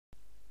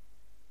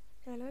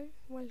Hello,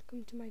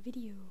 welcome to my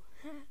video.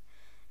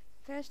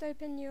 First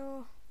open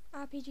your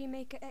RPG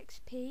Maker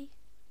XP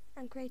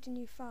and create a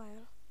new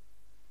file.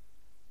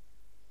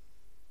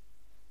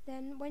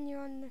 Then when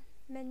you're on the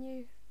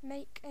menu,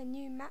 make a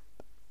new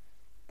map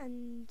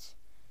and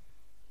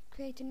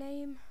create a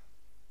name.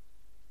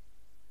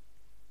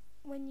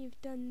 When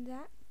you've done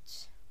that,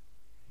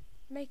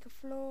 make a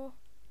floor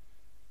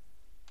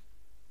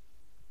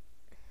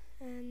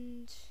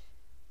and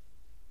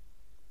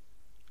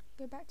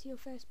go back to your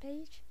first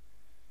page.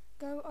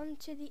 Go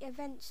onto the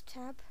Events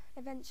tab,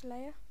 Events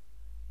layer,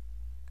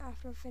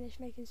 after I've finished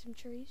making some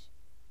trees.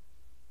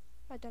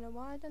 I don't know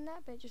why I've done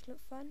that, but it just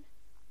looked fun.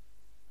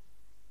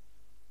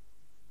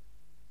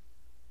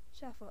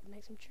 So I thought I'd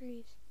make some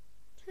trees.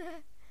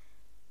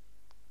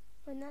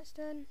 When that's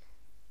done,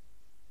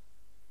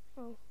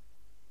 oh,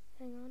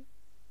 hang on.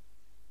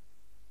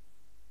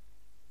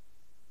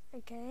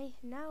 Okay,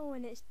 now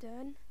when it's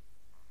done,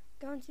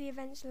 go onto the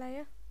Events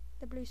layer,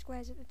 the blue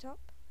squares at the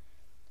top,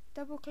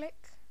 double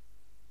click.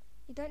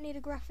 You don't need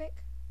a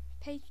graphic,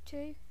 page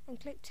 2, and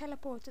click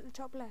teleport at the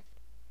top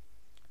left.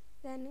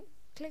 Then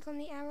click on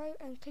the arrow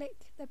and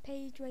click the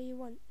page where you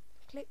want.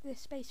 Click the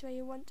space where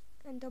you want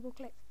and double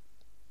click.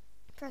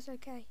 Press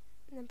OK,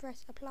 and then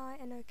press apply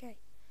and OK.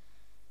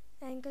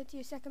 And go to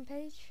your second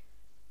page,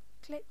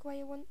 click where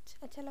you want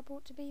a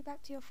teleport to be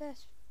back to your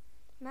first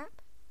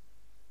map.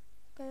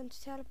 Go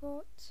into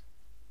teleport,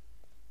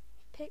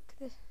 pick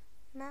the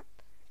map,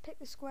 pick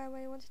the square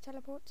where you want to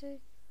teleport to.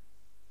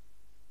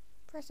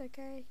 Press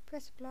OK,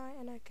 press apply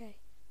and OK.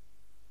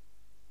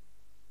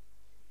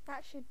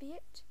 That should be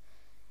it.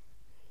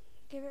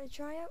 Give it a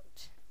try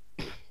out.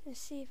 Let's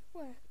see if it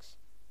works.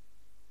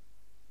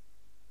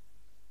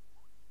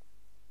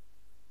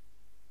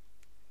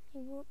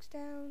 He walks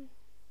down,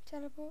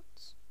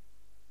 teleports,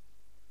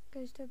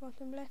 goes to the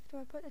bottom left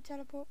where I put the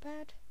teleport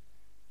pad,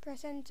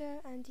 press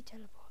enter and he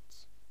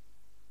teleports.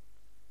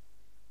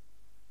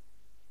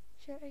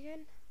 Show it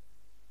again,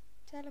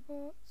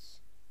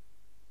 teleports,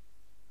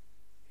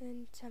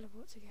 and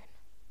teleports again.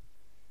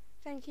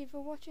 Thank you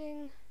for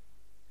watching.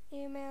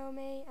 Email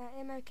me at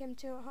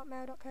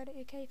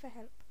mokim2@hotmail.co.uk for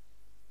help.